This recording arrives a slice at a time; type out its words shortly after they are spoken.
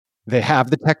they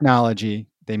have the technology.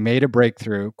 They made a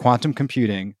breakthrough, quantum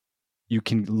computing. You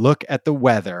can look at the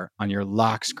weather on your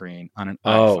lock screen on an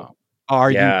iPhone.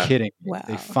 Are you kidding me? Wow.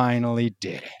 They finally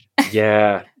did it.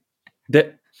 Yeah.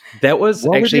 That was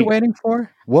what actually were they waiting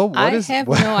for? Well, I have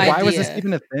no why was idea. this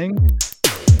even a thing?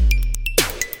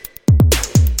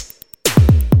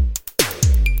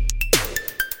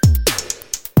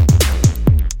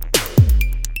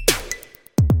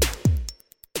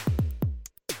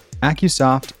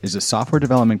 AccuSoft is a software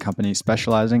development company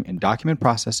specializing in document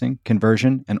processing,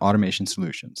 conversion, and automation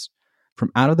solutions. From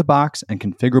out-of-the-box and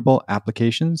configurable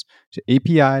applications to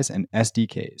APIs and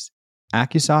SDKs,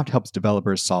 AccuSoft helps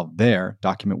developers solve their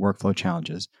document workflow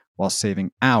challenges while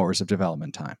saving hours of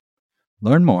development time.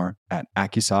 Learn more at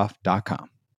accusoft.com.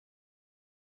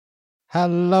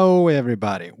 Hello,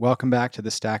 everybody. Welcome back to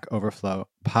the Stack Overflow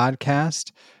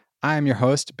podcast. I am your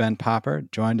host, Ben Popper,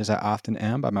 joined as I often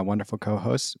am by my wonderful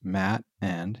co-hosts, Matt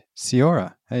and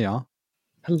Ciora. Hey, y'all.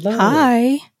 Hello.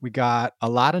 Hi. We got a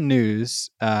lot of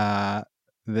news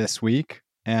this week.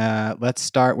 Let's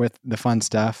start with the fun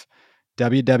stuff.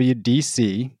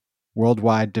 WWDC,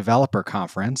 Worldwide Developer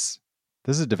Conference.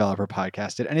 This is a developer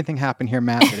podcast. Did anything happen here,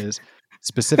 Matt, that is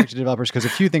specific to developers? Because a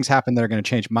few things happened that are going to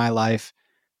change my life.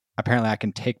 Apparently, I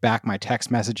can take back my text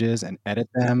messages and edit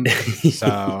them.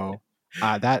 So...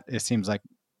 it seems like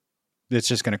it's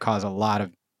just going to cause a lot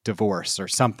of divorce or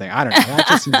something. I don't know. That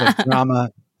just seems like drama.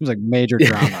 Seems like major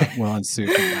drama will ensue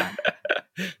from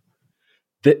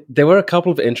that. There were a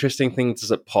couple of interesting things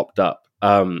that popped up,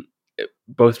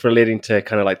 both relating to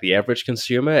kind of like the average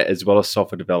consumer as well as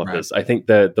software developers. Right. I think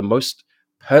the most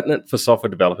pertinent for software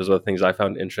developers, or the things I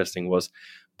found interesting, was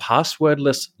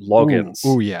passwordless logins.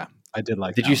 Oh yeah, I did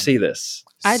like. Did you see this?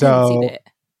 I didn't see that.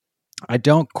 I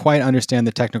don't quite understand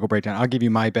the technical breakdown. I'll give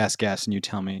you my best guess and you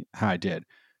tell me how I did.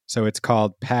 So it's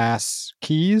called pass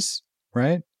keys,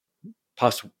 right?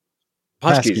 Pass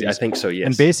keys, I think so, yes.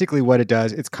 And basically what it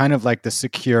does, it's kind of like the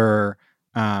secure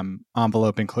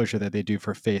envelope enclosure that they do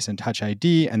for Face and Touch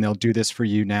ID. And they'll do this for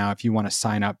you now. If you want to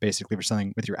sign up basically for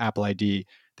something with your Apple ID,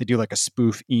 they do like a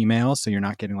spoof email. So you're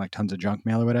not getting like tons of junk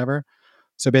mail or whatever.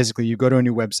 So basically you go to a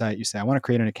new website, you say, I want to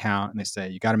create an account. And they say,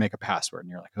 you got to make a password.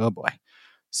 And you're like, oh boy.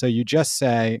 So you just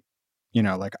say,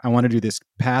 like, I want to do this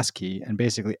pass key. And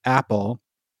basically Apple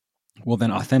will then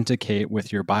authenticate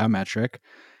with your biometric.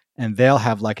 And they'll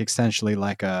have like essentially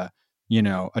like a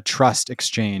trust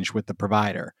exchange with the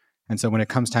provider. And so when it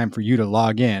comes time for you to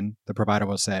log in, the provider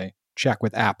will say, check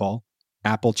with Apple.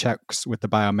 Apple checks with the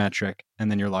biometric, and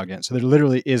then you're logged in. So there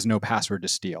literally is no password to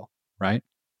steal, right?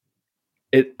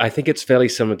 I think it's fairly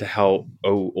similar to how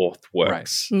OAuth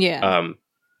works. Right. Yeah.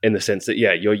 In the sense that,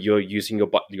 you're using your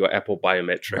Apple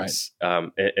biometrics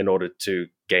in order to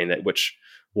gain that, which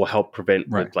will help prevent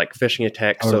with like phishing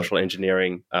attacks, social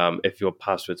engineering, if your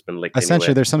password's been leaked. Essentially,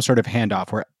 anywhere. There's some sort of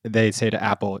handoff where they say to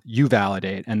Apple, you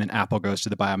validate, and then Apple goes to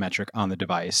the biometric on the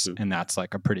device. Mm-hmm. And that's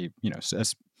like a pretty,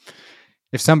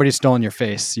 if somebody's stolen your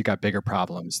face, you got bigger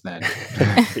problems than them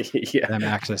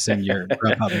accessing your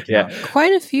Grubhub account.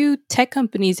 Quite a few tech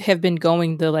companies have been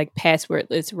going the like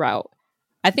passwordless route.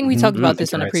 I think we talked about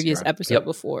this on a previous episode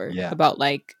before about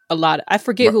like a lot. I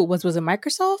forget who it was. Was it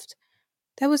Microsoft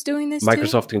that was doing this?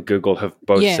 Microsoft and Google have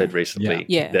both said recently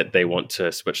that they want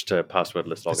to switch to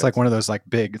passwordless logins. It's like one of those like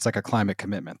big. It's like a climate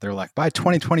commitment. They're like, by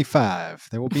 2025,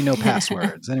 there will be no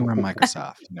passwords anywhere in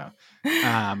Microsoft.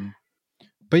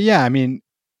 But yeah, I mean,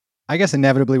 I guess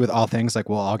inevitably with all things, like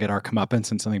we'll all get our comeuppance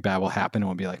and something bad will happen and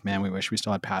we'll be like, man, we wish we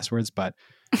still had passwords, but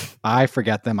I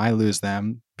forget them. I lose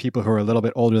them. People who are a little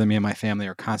bit older than me and my family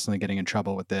are constantly getting in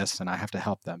trouble with this and I have to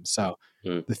help them. So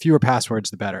the fewer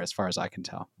passwords, the better, as far as I can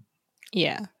tell.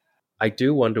 Yeah. I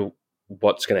do wonder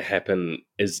what's going to happen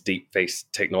as deepfake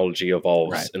technology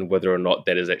evolves and whether or not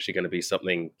that is actually going to be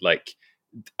something like,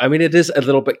 I mean, it is a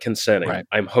little bit concerning. Right.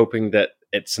 I'm hoping that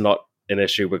it's not an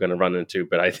issue we're going to run into,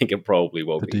 but I think it probably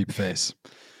will be. The deep face.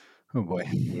 Oh boy.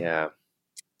 Yeah.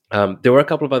 There were a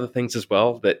couple of other things as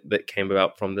well that came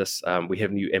about from this. We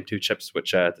have new M2 chips,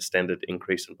 which are the standard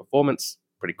increase in performance.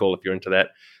 Pretty cool if you're into that.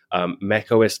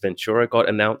 macOS Ventura got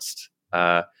announced.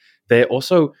 They're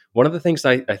also, one of the things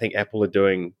I think Apple are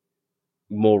doing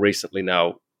more recently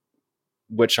now,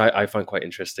 which I find quite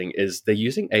interesting, is they're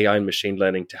using AI and machine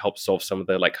learning to help solve some of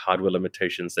the like hardware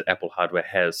limitations that Apple hardware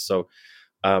has. So,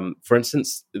 for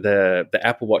instance, the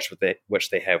Apple Watch which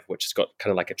they have, which has got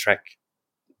kind of like a track,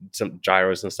 some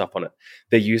gyros and stuff on it.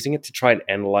 They're using it to try and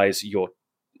analyze your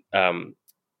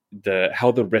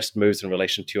how the wrist moves in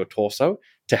relation to your torso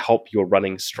to help your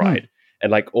running stride,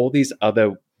 and like all these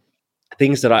other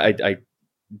things that I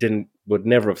would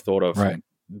never have thought of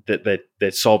that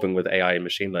they're solving with AI and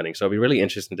machine learning. So it'll be really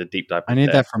interesting to deep dive. I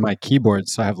need that for my keyboard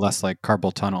so I have less like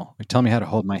carpal tunnel. Like, tell me how to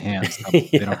hold my hands so they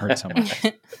don't hurt so much.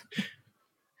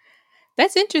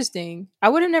 That's interesting. I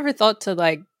would have never thought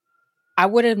I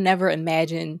would have never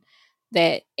imagined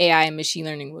that AI and machine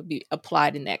learning would be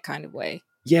applied in that kind of way.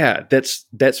 Yeah, that's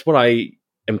what I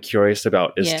am curious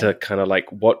about, is to kind of like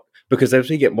because as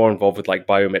we get more involved with like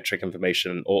biometric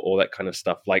information or all that kind of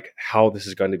stuff, like how this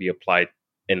is going to be applied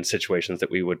in situations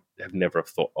that we would have never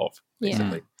thought of,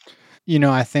 basically.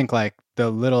 Yeah. I think like the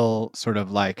little sort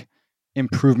of like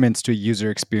improvements to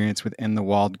user experience within the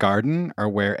walled garden are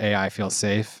where AI feels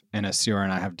safe. And as Siora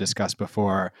and I have discussed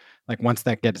before, like once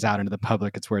that gets out into the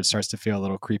public, it's where it starts to feel a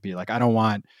little creepy. Like I don't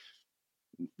want,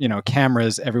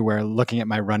 cameras everywhere looking at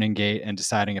my running gait and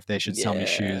deciding if they should sell me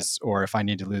shoes or if I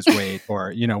need to lose weight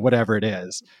or, whatever it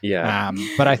is. Yeah.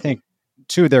 But I think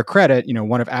to their credit,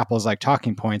 one of Apple's like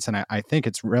talking points, and I think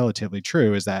it's relatively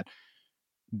true, is that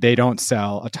they don't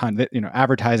sell a ton. That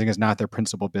advertising is not their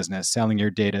principal business. Selling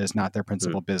your data is not their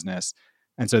principal business,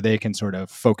 and so they can sort of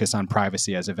focus on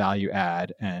privacy as a value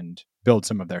add and build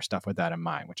some of their stuff with that in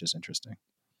mind, which is interesting.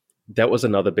 That was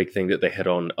another big thing that they hit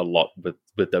on a lot with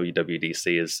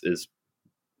WWDC is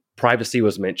privacy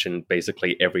was mentioned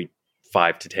basically every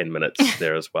 5 to 10 minutes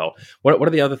there as well. What are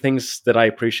the other things that I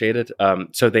appreciated?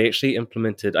 So they actually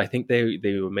implemented, I think they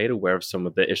were made aware of some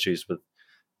of the issues with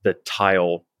the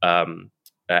Tile,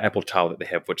 Apple Tile that they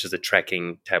have, which is a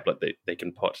tracking tablet that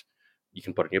you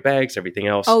can put in your bags, everything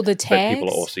else. Oh, the tags? But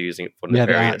people are also using it for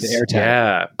nefarious. The AirTag.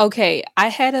 Yeah. Okay, I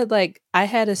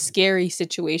had a scary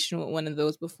situation with one of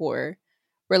those before,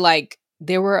 where like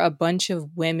there were a bunch of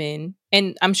women,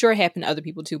 and I'm sure it happened to other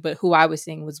people too, but who I was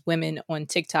seeing was women on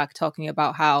TikTok talking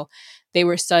about how they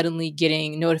were suddenly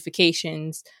getting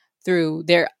notifications through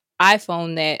their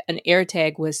iPhone that an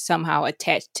AirTag was somehow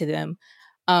attached to them.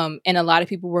 And a lot of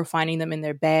people were finding them in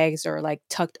their bags or like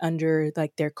tucked under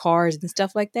like their cars and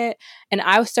stuff like that. And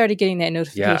I started getting that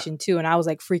notification too. And I was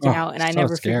like freaking out, and I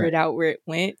never figured out where it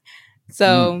went.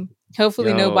 So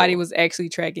hopefully nobody was actually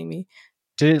tracking me.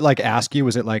 Did it like ask you,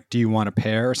 was it like, do you want a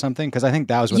pair or something? Because I think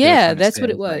that was what that's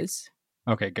what it was.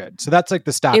 Like, okay, good. So that's like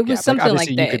the stopgap. It was something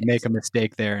obviously like you could make a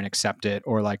mistake there and accept it,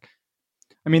 or like,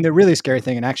 I mean, the really scary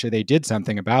thing, and actually they did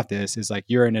something about this, is like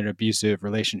you're in an abusive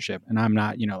relationship, and I'm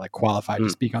not, like qualified to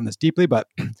speak on this deeply, but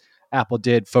Apple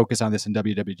did focus on this in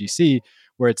WWDC,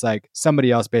 where it's like somebody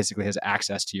else basically has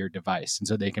access to your device, and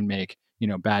so they can make,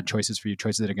 bad choices for you,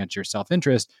 choices that are against your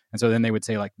self-interest, and so then they would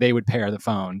say like they would pair the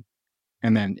phone,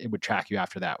 and then it would track you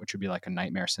after that, which would be like a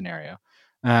nightmare scenario.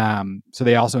 So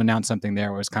they also announced something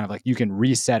there where it's kind of like you can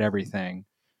reset everything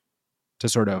to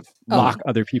sort of lock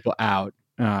other people out.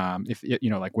 If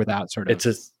like without sort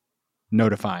of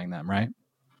notifying them, right?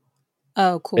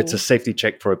 Oh, cool. It's a safety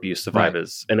check for abuse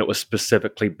survivors, and it was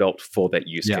specifically built for that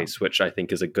use case, which I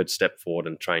think is a good step forward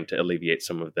in trying to alleviate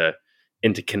some of the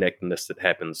interconnectedness that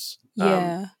happens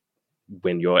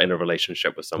when you're in a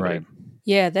relationship with somebody. Right.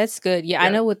 Yeah, that's good. Yeah, I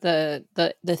know with the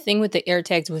thing with the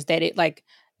AirTags was that it like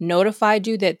notified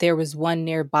you that there was one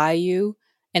nearby you,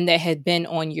 and that had been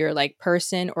on your like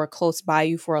person or close by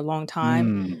you for a long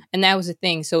time. And that was the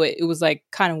thing. So it was like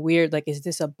kind of weird. Like, is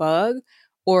this a bug,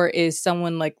 or is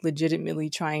someone like legitimately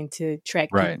trying to track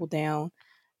people down?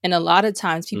 And a lot of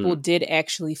times people did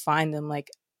actually find them like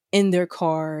in their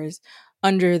cars,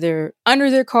 under their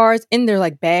cars, in their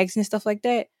like bags and stuff like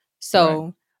that.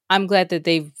 So I'm glad that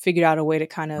they've figured out a way to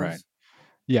kind of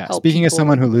Yeah, speaking as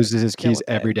someone who loses his keys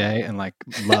every day and like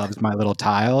loves my little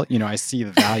tile, I see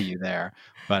the value there.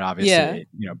 But obviously,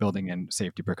 building in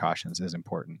safety precautions is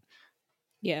important.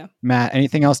 Yeah. Matt,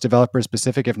 anything else developer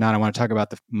specific? If not, I want to talk about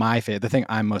the thing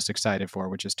I'm most excited for,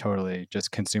 which is totally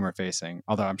just consumer facing,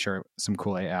 although I'm sure some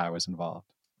cool AI was involved.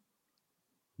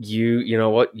 You know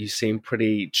what? You seem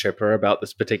pretty chipper about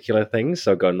this particular thing,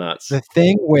 so go nuts. The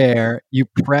thing where you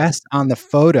press on the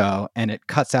photo and it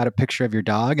cuts out a picture of your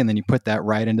dog, and then you put that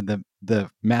right into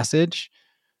the message.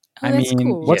 Oh, I mean,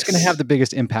 cool. What's going to have the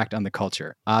biggest impact on the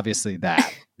culture? Obviously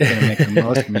that. Going to make the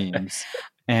most memes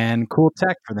and cool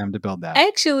tech for them to build that.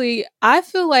 Actually, I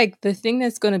feel like the thing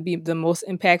that's going to be the most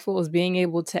impactful is being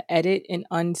able to edit and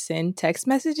unsend text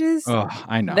messages. Oh,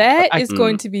 I know. That is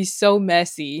going to be so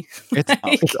messy.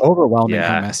 It's overwhelming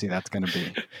how messy that's going to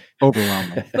be.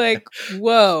 Overwhelming. Like,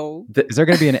 whoa. Is there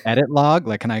going to be an edit log?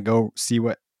 Like, can I go see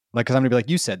what... Like, because I'm going to be like,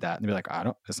 you said that. And they'll be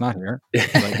like, it's not here.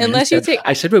 Like, Unless you take...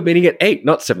 I said we're meeting at 8,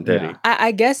 not 7:30. Yeah.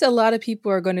 I guess a lot of people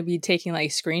are going to be taking, like,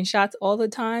 screenshots all the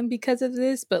time because of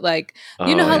this. But, like,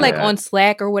 you know how, like, on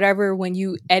Slack or whatever, when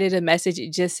you edit a message,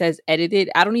 it just says edited?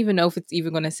 I don't even know if it's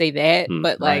even going to say that.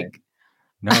 But, like,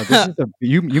 No, this is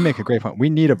you make a great point. We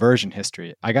need a version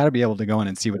history. I got to be able to go in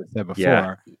and see what it said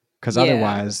before, because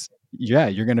otherwise,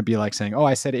 you're going to be like saying, "Oh,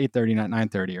 I said 8:30, not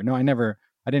 9:30," or "No,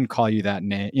 I didn't call you that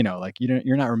name." Like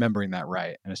you're not remembering that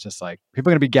right, and it's just like people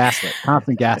are going to be gaslit,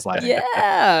 constant gaslighting.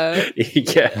 Yeah.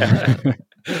 Yeah.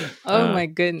 Oh my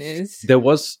goodness. There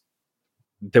was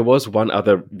one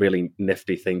other really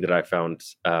nifty thing that I found.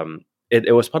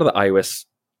 It was part of the iOS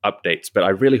updates, but I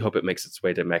really hope it makes its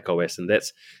way to macOS. And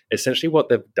that's essentially what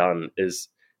they've done is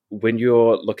when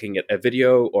you're looking at a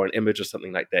video or an image or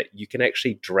something like that, you can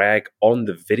actually drag on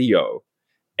the video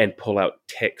and pull out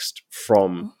text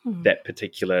from that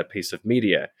particular piece of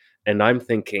media. And I'm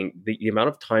thinking the amount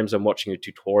of times I'm watching a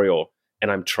tutorial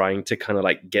and I'm trying to kind of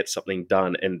like get something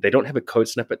done and they don't have a code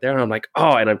snippet there. And I'm like,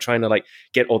 and I'm trying to like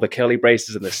get all the curly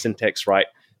braces and the syntax right.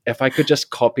 If I could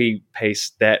just copy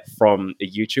paste that from a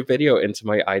YouTube video into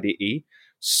my IDE,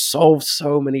 solve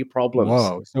so many problems.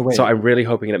 Whoa. So I'm really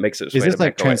hoping it makes it. Is this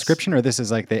like transcription, or this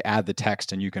is like they add the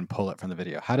text and you can pull it from the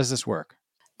video? How does this work?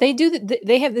 They do.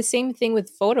 They have the same thing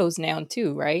with photos now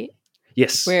too, right?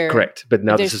 Yes, correct. But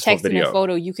now this is for video. Text in a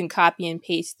photo, you can copy and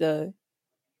paste the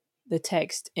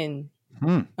text in.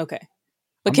 Okay,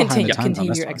 but continue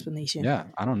your explanation. Yeah,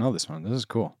 I don't know this one. This is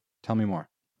cool. Tell me more.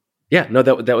 Yeah, no,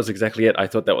 that was exactly it. I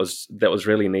thought that was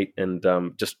really neat, and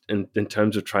just in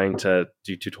terms of trying to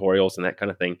do tutorials and that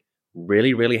kind of thing,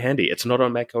 really, really handy. It's not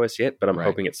on macOS yet, but I'm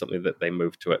hoping it's something that they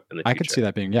move to it in the future. I could see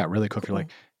that being really cool. If you're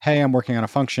like, hey, I'm working on a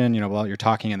function, while you're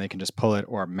talking, and they can just pull it,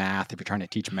 or math if you're trying to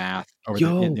teach math over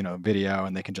the video,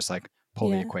 and they can just like pull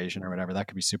the equation or whatever. That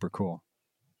could be super cool.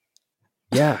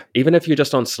 Yeah, even if you're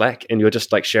just on Slack and you're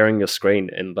just like sharing your screen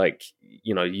and like,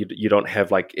 you don't have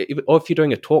like, or if you're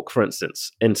doing a talk, for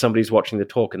instance, and somebody's watching the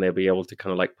talk and they'll be able to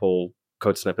kind of like pull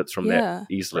code snippets from that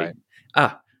easily.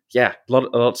 Right. Yeah,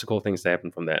 lots of cool things to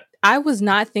happen from that. I was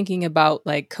not thinking about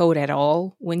like code at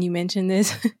all when you mentioned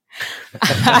this.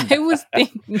 I was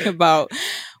thinking about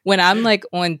when I'm like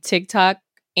on TikTok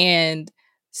and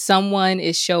someone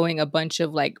is showing a bunch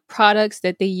of like products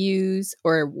that they use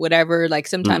or whatever. Like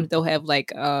sometimes they'll have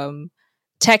like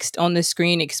text on the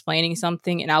screen explaining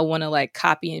something, and I want to like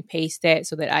copy and paste that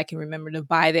so that I can remember to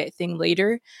buy that thing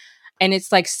later. And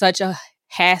it's like such a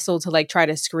hassle to like try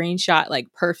to screenshot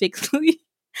like perfectly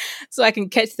so I can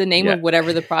catch the name of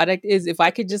whatever the product is. If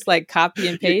I could just like copy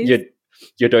and paste.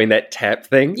 You're doing that tap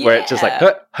thing where it's just like,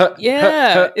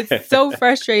 it's so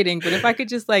frustrating. But if I could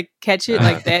just like catch it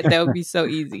like that would be so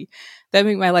easy. That'd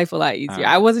make my life a lot easier.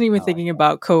 I wasn't even thinking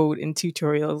about code in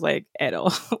tutorials like at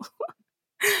all.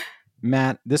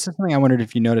 Matt, this is something I wondered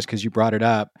if you noticed because you brought it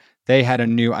up. They had a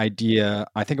new idea,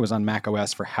 I think it was on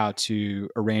macOS, for how to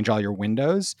arrange all your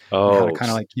windows and how to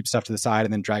kind of like keep stuff to the side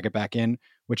and then drag it back in,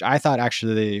 which I thought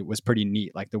actually was pretty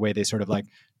neat. Like the way they sort of like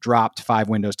dropped 5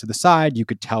 windows to the side, you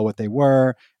could tell what they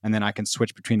were, and then I can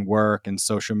switch between work and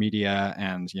social media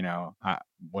and,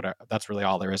 whatever. That's really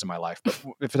all there is in my life. But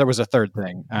if there was a third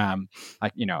thing,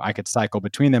 I could cycle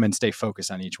between them and stay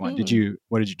focused on each one. Do you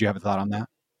have a thought on that?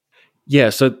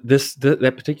 Yeah, so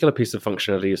that particular piece of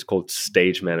functionality is called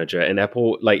Stage Manager, and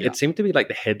Apple it seemed to be like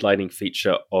the headlining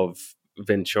feature of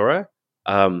Ventura.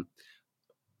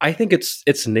 I think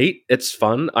it's neat, it's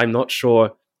fun. I'm not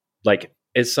sure, like,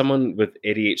 as someone with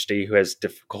ADHD who has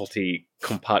difficulty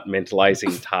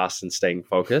compartmentalizing tasks and staying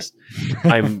focused,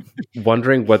 I'm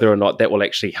wondering whether or not that will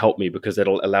actually help me, because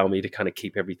it'll allow me to kind of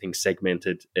keep everything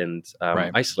segmented and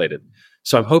isolated.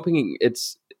 So I'm hoping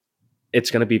it's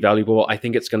going to be valuable. I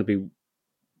think it's going to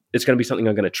be something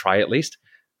I'm going to try at least.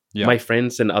 Yeah. My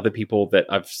friends and other people that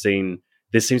I've seen,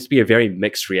 there seems to be a very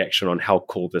mixed reaction on how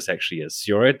cool this actually is.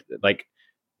 Sure, like,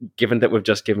 given that we've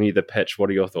just given you the pitch, what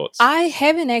are your thoughts? I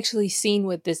haven't actually seen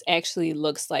what this actually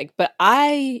looks like, but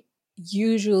I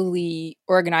usually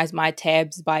organize my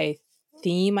tabs by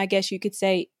theme, I guess you could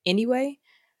say, anyway.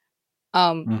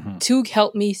 To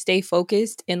help me stay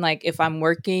focused. And like if I'm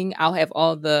working, I'll have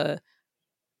all the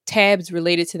tabs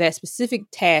related to that specific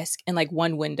task in like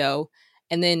one window,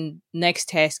 and then next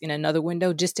task in another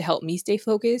window, just to help me stay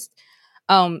focused.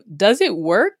 Does it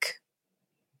work?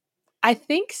 I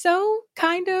think so,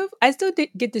 kind of. I still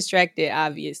get distracted,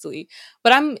 obviously,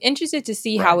 but I'm interested to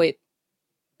see how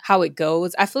it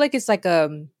goes. I feel like it's like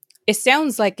it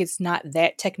sounds like it's not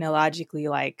that technologically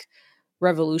like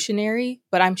revolutionary,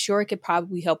 but I'm sure it could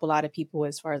probably help a lot of people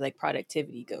as far as like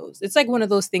productivity goes. It's like one of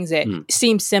those things that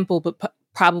seems simple, but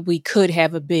probably could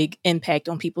have a big impact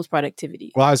on people's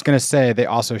productivity. Well, I was going to say they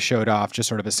also showed off just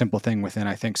sort of a simple thing within,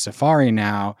 I think, Safari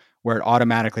now, where it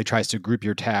automatically tries to group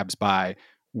your tabs by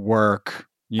work,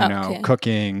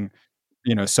 cooking,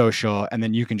 social, and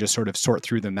then you can just sort of sort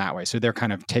through them that way. So they're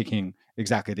kind of taking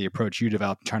exactly the approach you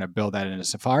developed, trying to build that into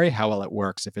Safari. How well it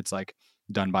works if it's like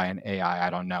done by an AI, I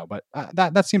don't know, but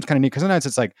that seems kind of neat, because sometimes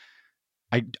it's like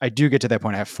I do get to that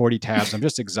point. I have 40 tabs. I'm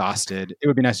just exhausted. It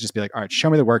would be nice to just be like, all right, show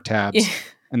me the work tabs.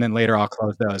 And then later I'll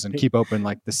close those and keep open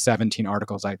like the 17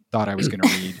 articles I thought I was going to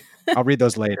read. I'll read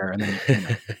those later. And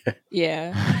then,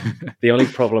 Yeah. The only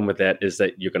problem with that is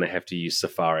that you're going to have to use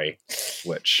Safari,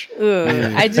 which...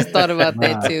 I just thought about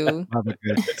that too. Love a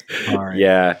good Safari.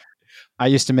 Yeah. I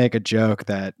used to make a joke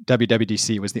that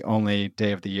WWDC was the only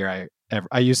day of the year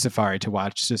I used Safari to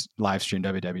watch, just live stream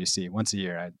WWDC. Once a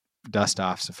year, I'd dust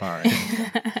off Safari.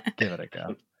 Give it a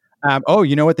go. Oh,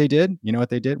 you know what they did?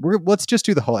 Let's just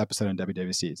do the whole episode on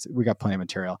WWDC. We got plenty of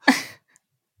material.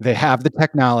 They have the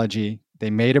technology. They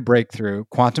made a breakthrough,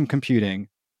 quantum computing.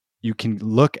 You can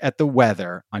look at the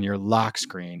weather on your lock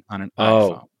screen on an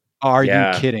iPhone. Are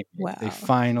you kidding me? Wow. They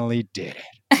finally did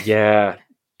it. Yeah.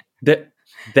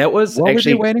 That was what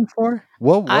actually... were they waiting for?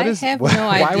 I have no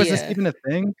idea. Why was this even a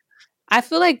thing? I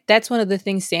feel like that's one of the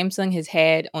things Samsung has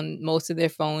had on most of their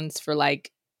phones for like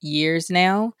years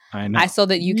now. I know. I saw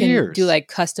that you can do like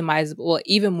customizable, well,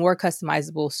 even more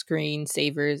customizable screen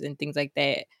savers and things like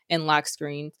that, and lock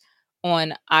screens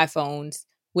on iPhones,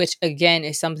 which again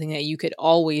is something that you could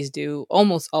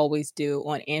almost always do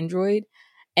on Android.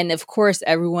 And of course,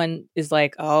 everyone is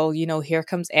like, oh, here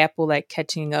comes Apple like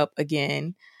catching up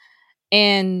again.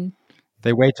 And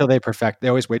they wait till they perfect. They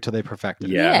always wait till they perfect it.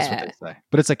 Yeah. That's what they say.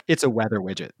 But it's like, it's a weather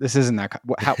widget. This isn't that.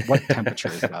 What temperature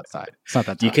is it outside? It's not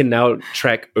that. You can now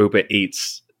track Uber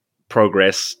Eats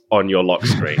progress on your lock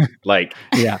screen. Like,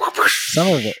 yeah, some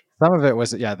of it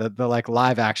was, the like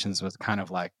live actions was kind of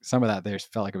like, some of that they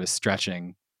felt like it was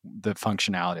stretching the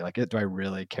functionality. Like, do I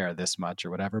really care this much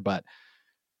or whatever? But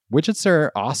widgets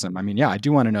are awesome. I mean, I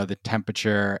do want to know the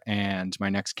temperature and my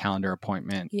next calendar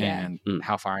appointment and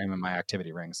how far I am in my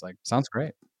activity rings. Like, sounds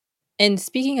great. And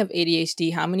speaking of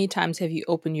ADHD, how many times have you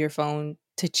opened your phone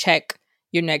to check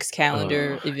your next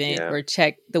calendar event or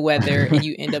check the weather and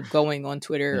you end up going on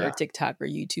Twitter or TikTok or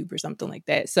YouTube or something like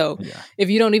that? So if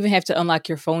you don't even have to unlock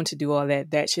your phone to do all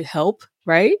that, that should help,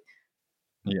 right?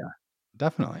 Yeah,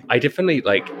 definitely. I definitely,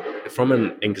 like, from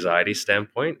an anxiety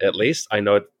standpoint, at least, I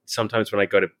know sometimes when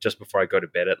just before I go to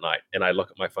bed at night and I look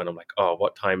at my phone, I'm like, oh,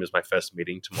 what time is my first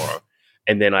meeting tomorrow?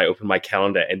 And then I open my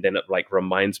calendar and then it like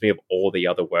reminds me of all the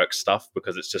other work stuff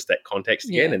because it's just that context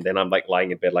again. And then I'm like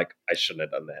lying in bed like, I shouldn't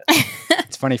have done that.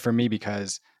 It's funny for me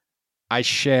because I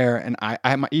share, and I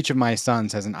have each of my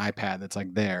sons has an iPad that's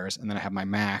like theirs, and then I have my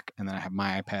Mac, and then I have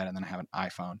my iPad, and then I have an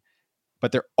iPhone.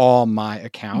 But they're all my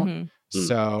account. Mm-hmm.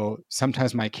 So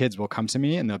sometimes my kids will come to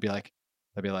me and they'll be like,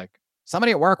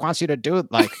 somebody at work wants you to do,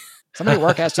 like, somebody at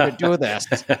work asked you to do this.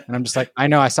 And I'm just like, I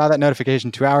know, I saw that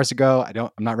notification 2 hours ago.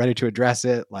 I'm not ready to address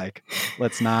it. Like,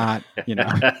 let's not,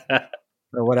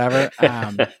 or whatever.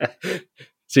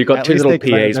 So you've got two little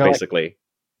PAs basically. Like,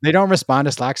 they don't respond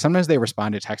to Slack. Sometimes they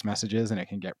respond to text messages and it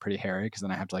can get pretty hairy because then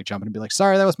I have to like jump in and be like,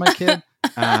 sorry, that was my kid.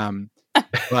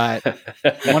 But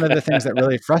one of the things that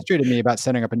really frustrated me about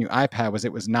setting up a new iPad was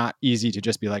it was not easy to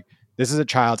just be like, this is a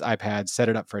child's iPad, set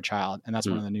it up for a child. And that's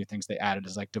one of the new things they added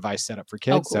is like device setup for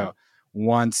kids. Oh, cool. So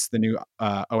once the new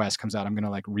OS comes out, I'm going to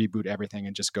like reboot everything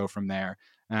and just go from there.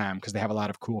 Because they have a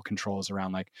lot of cool controls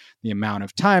around like the amount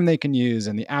of time they can use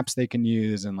and the apps they can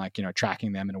use and like,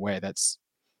 tracking them in a way that's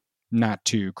not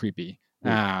too creepy.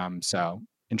 So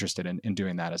interested in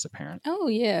doing that as a parent. Oh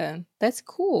yeah, that's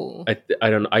cool.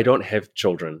 I don't have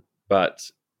children, but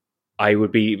I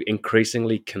would be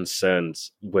increasingly concerned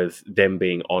with them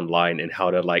being online and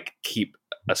how to like keep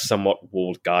a somewhat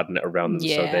walled garden around them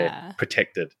so they're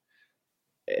protected.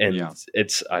 And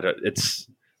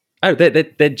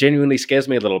that genuinely scares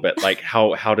me a little bit. Like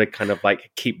how to kind of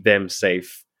like keep them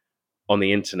safe on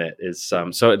the internet is so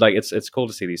like it's cool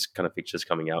to see these kind of features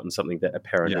coming out and something that a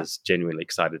parent is genuinely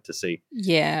excited to see.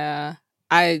 Yeah,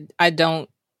 I don't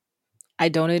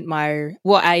admire.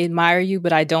 Well, I admire you,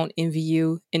 but I don't envy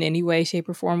you in any way, shape,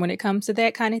 or form when it comes to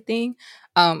that kind of thing.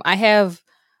 I have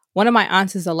one of my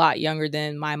aunts is a lot younger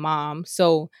than my mom,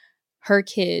 so her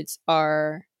kids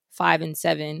are 5 and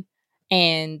 7,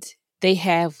 and they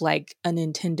have like a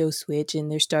Nintendo Switch, and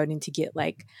they're starting to get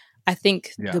like. I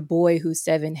think the boy who's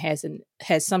 7 has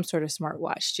some sort of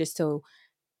smartwatch just so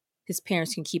his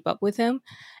parents can keep up with him.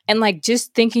 And like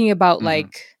just thinking about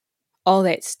like all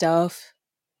that stuff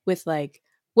with like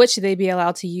what should they be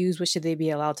allowed to use, what should they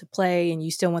be allowed to play, and you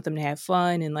still want them to have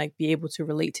fun and like be able to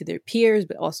relate to their peers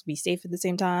but also be safe at the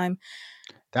same time.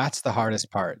 That's the hardest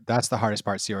part.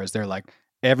 Sierra, is they're like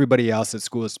everybody else at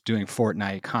school is doing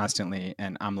Fortnite constantly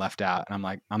and I'm left out. And I'm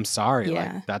like, I'm sorry,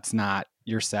 like that's not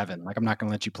you're 7. Like, I'm not going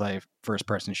to let you play first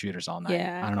person shooters all night.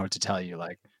 I don't know what to tell you.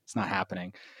 Like, it's not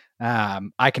happening.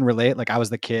 I can relate. Like, I was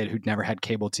the kid who'd never had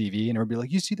cable TV, and it would be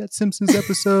like, you see that Simpsons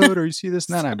episode, or you see this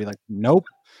and that. And I'd be like, nope.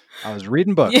 I was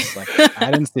reading books. Like,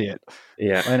 I didn't see it.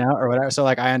 Yeah. Or whatever. So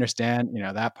like, I understand,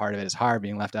 that part of it is hard,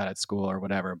 being left out at school or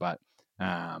whatever. But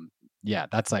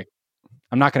that's like,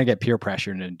 I'm not going to get peer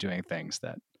pressured into doing things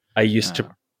that I used to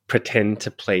pretend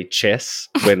to play chess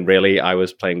when really I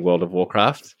was playing World of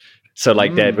Warcraft. So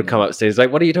like Dad would come upstairs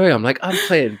like, what are you doing? I'm like, I'm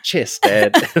playing chess,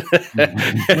 Dad.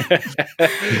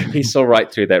 He saw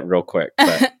right through that real quick.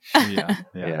 But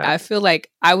yeah. I feel like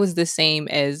I was the same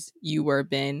as you were,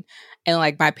 Ben. And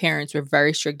like my parents were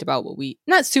very strict about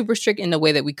not super strict in the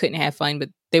way that we couldn't have fun, but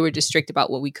they were just strict about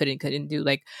what we could and couldn't do.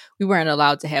 Like we weren't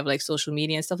allowed to have like social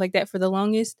media and stuff like that for the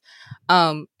longest.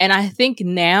 And I think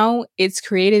now it's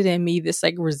created in me this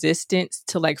like resistance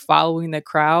to like following the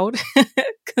crowd.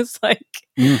 Cause like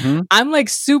I'm like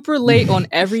super late on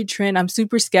every trend. I'm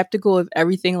super skeptical of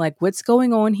everything. Like what's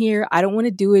going on here? I don't want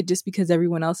to do it just because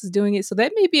everyone else is doing it. So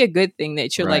that may be a good thing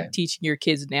that you're like teaching your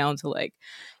kids now to like,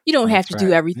 you don't have to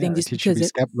do everything just because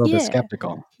it's a little bit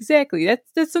skeptical. Exactly.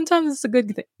 That's sometimes it's a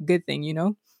good thing,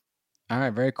 All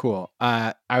right, very cool.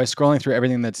 I was scrolling through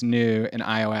everything that's new in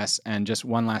iOS, and just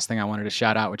one last thing I wanted to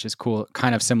shout out, which is cool,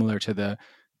 kind of similar to the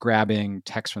grabbing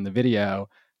text from the video.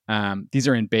 These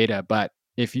are in beta, but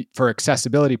for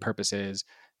accessibility purposes,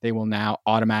 they will now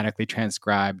automatically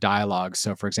transcribe dialogue.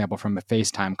 So, for example, from a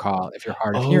FaceTime call, if you're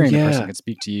hard of hearing, the person can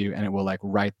speak to you, and it will like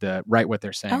write what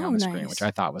they're saying on the screen, which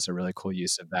I thought was a really cool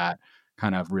use of that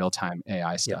kind of real-time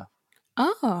AI stuff.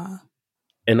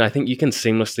 And I think you can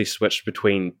seamlessly switch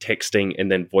between texting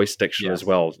and then voice diction as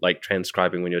well, like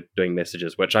transcribing when you're doing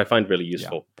messages, which I find really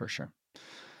useful. Yeah, for sure.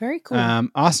 Very cool.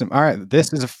 Awesome. All right.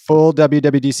 This is a full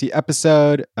WWDC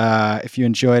episode. If you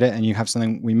enjoyed it and you have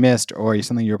something we missed or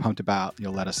something you were pumped about,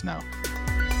 you'll let us know.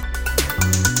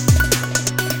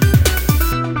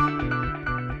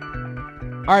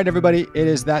 All right, everybody. It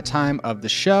is that time of the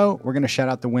show. We're going to shout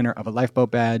out the winner of a lifeboat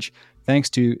badge.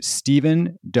 Thanks to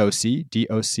Stephen Docy,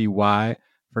 D-O-C-Y,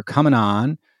 for coming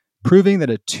on, proving that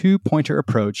a 2-pointer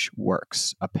approach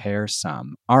works, a pair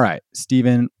sum. All right,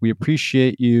 Stephen, we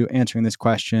appreciate you answering this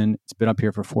question. It's been up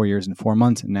here for 4 years and 4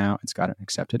 months, and now it's got an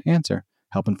accepted answer,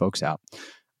 helping folks out.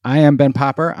 I am Ben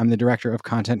Popper. I'm the director of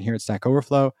content here at Stack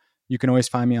Overflow. You can always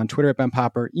find me on Twitter at Ben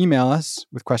Popper. Email us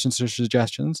with questions or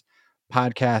suggestions,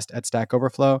 podcast@Stack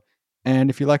Overflow. And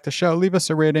if you like the show, leave us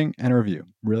a rating and a review.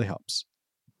 Really helps.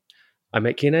 I'm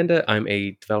Matt Kinander. I'm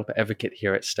a developer advocate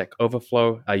here at Stack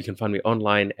Overflow. You can find me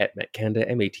online at Matt Kander,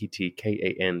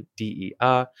 MattKander,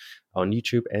 on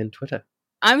YouTube and Twitter.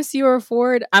 I'm Ciora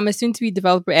Ford. I'm a soon-to-be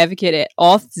developer advocate at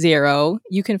Auth0.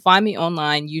 You can find me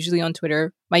online, usually on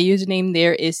Twitter. My username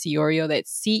there is Ciorio.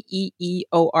 That's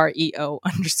CEEOREO_.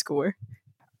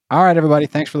 All right, everybody.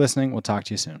 Thanks for listening. We'll talk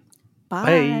to you soon.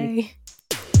 Bye.